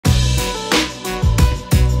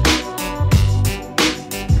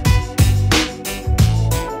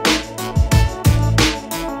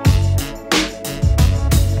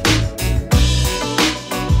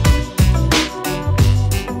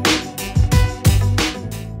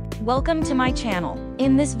Welcome to my channel.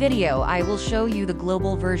 In this video I will show you the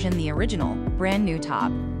global version, the original, brand new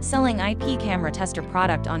top selling IP camera tester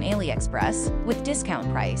product on Aliexpress with discount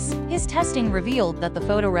price. His testing revealed that the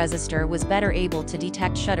photoresistor was better able to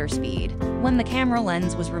detect shutter speed when the camera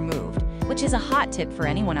lens was removed, which is a hot tip for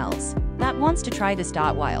anyone else that wants to try this.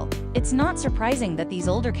 While it's not surprising that these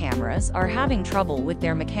older cameras are having trouble with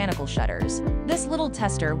their mechanical shutters, this little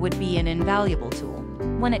tester would be an invaluable tool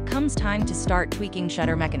when it comes time to start tweaking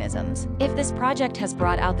shutter mechanisms. If this project has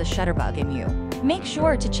brought out the shutter bug in you, make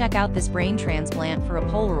sure to check out this brain transplant for a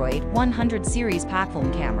Polaroid 100 series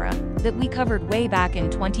packfilm camera that we covered way back in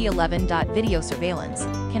 2011. Video surveillance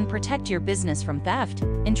can protect your business from theft,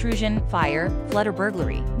 intrusion, fire, flood, or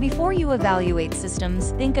burglary. Before you evaluate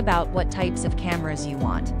systems, think about what types of cameras you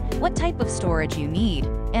want, what type of storage you need,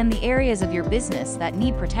 and the areas of your business that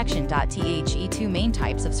need protection. The two main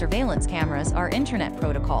types of surveillance cameras are Internet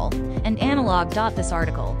Protocol and analog. This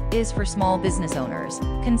article is for small business owners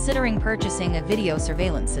considering purchasing a video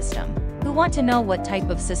surveillance system, who want to know what type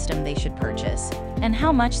of system they should purchase and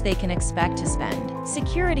how much they can expect to spend.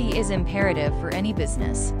 Security is imperative for any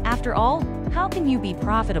business. After all, how can you be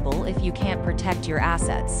profitable if you can't protect your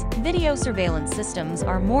assets? Video surveillance systems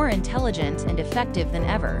are more intelligent and effective than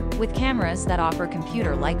ever, with cameras that offer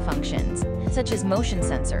computer-like functions, such as motion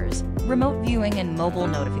sensors, remote viewing, and mobile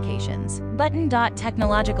notifications.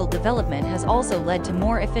 Technological development has also led to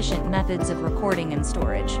more efficient methods of recording and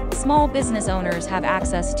storage. Small business owners have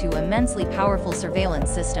access to immensely powerful surveillance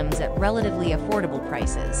systems at relatively affordable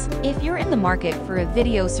prices. If you're in the market for a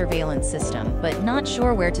video surveillance system but not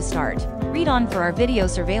sure where to start, read on for our Video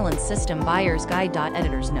Surveillance System Buyer's Guide.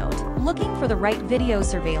 Editor's note: looking for the right video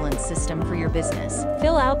surveillance system for your business?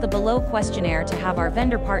 Fill out the below questionnaire to have our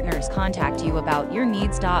vendor partners contact you about your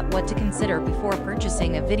needs. What to consider before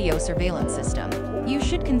purchasing a video surveillance system. You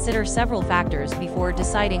should consider several factors before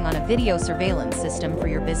deciding on a video surveillance system for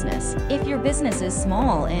your business. If your business is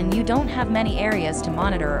small and you don't have many areas to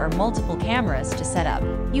monitor or multiple cameras to set up,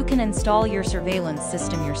 you can install your surveillance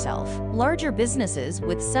system yourself. Larger businesses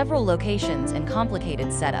with several locations and complicated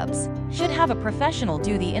setups should have a professional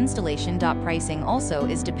do the installation. Pricing also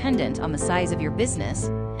is dependent on the size of your business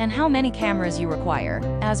and how many cameras you require,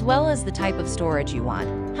 as well as the type of storage you want,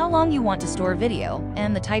 how long you want to store video,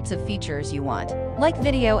 and the types of features you want, like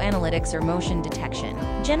video analytics or motion detection.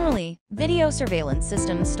 Generally, video surveillance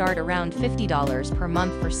systems start around $50 per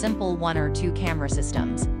month for simple 1 or 2 camera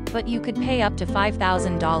systems, but you could pay up to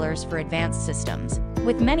 $5,000 for advanced systems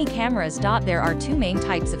with many cameras. There are 2 main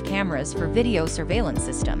types of cameras for video surveillance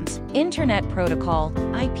systems: Internet Protocol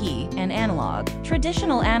 (IP) and analog.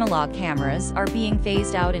 Traditional analog cameras are being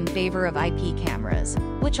phased out in favor of IP cameras,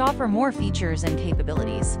 which offer more features and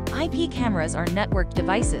capabilities. IP cameras are networked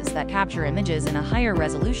devices that capture images in a higher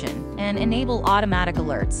resolution and enable automatic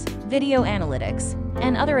alerts, video analytics,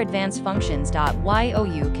 and other advanced functions.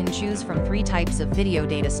 You can choose from 3 types of video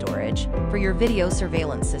data storage for your video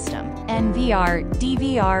surveillance system: NVR,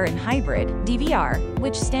 DVR, and hybrid. DVR,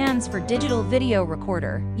 which stands for Digital Video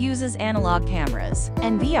Recorder, uses analog cameras.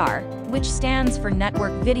 NVR, which stands for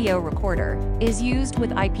Network Video Recorder, is used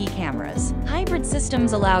with IP cameras. Hybrid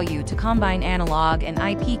systems allow you to combine analog and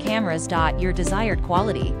IP cameras. Your desired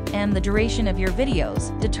quality and the duration of your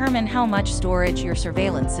videos determine how much storage your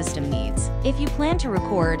surveillance system needs. If you plan to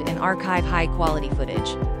record and archive high-quality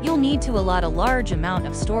footage, you'll need to allot a large amount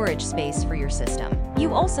of storage space for your system.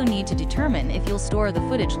 You also need to determine if you'll store the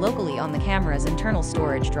footage locally on the camera's internal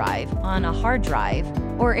storage drive, on a hard drive,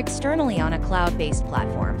 or externally on a cloud-based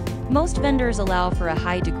platform. Most vendors allow for a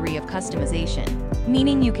high degree of customization,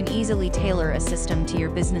 meaning you can easily tailor a system to your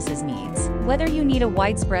business's needs. Whether you need a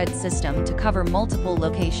widespread system to cover multiple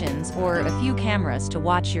locations or a few cameras to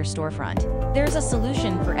watch your storefront, there's a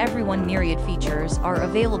solution for everyone. Myriad features are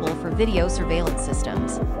available for video surveillance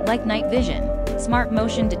systems, like night vision, smart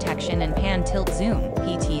motion detection, and pan tilt zoom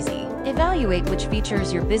 (PTZ). Evaluate which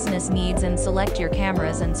features your business needs and select your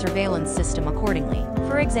cameras and surveillance system accordingly.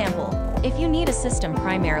 For example, if you need a system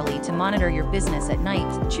primarily to monitor your business at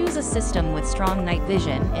night, choose a system with strong night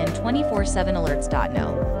vision and 24/7 alerts.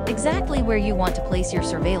 Know exactly where you want to place your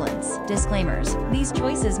surveillance. Disclaimers: these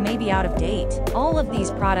choices may be out of date. All of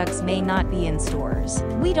these products may not be in stores.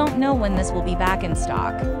 We don't know when this will be back in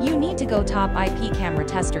stock. You need to go Top IP Camera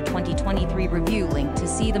Tester 2023 review link to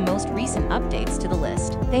see the most recent updates to the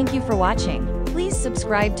list. Thank you for watching. Please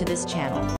subscribe to this channel.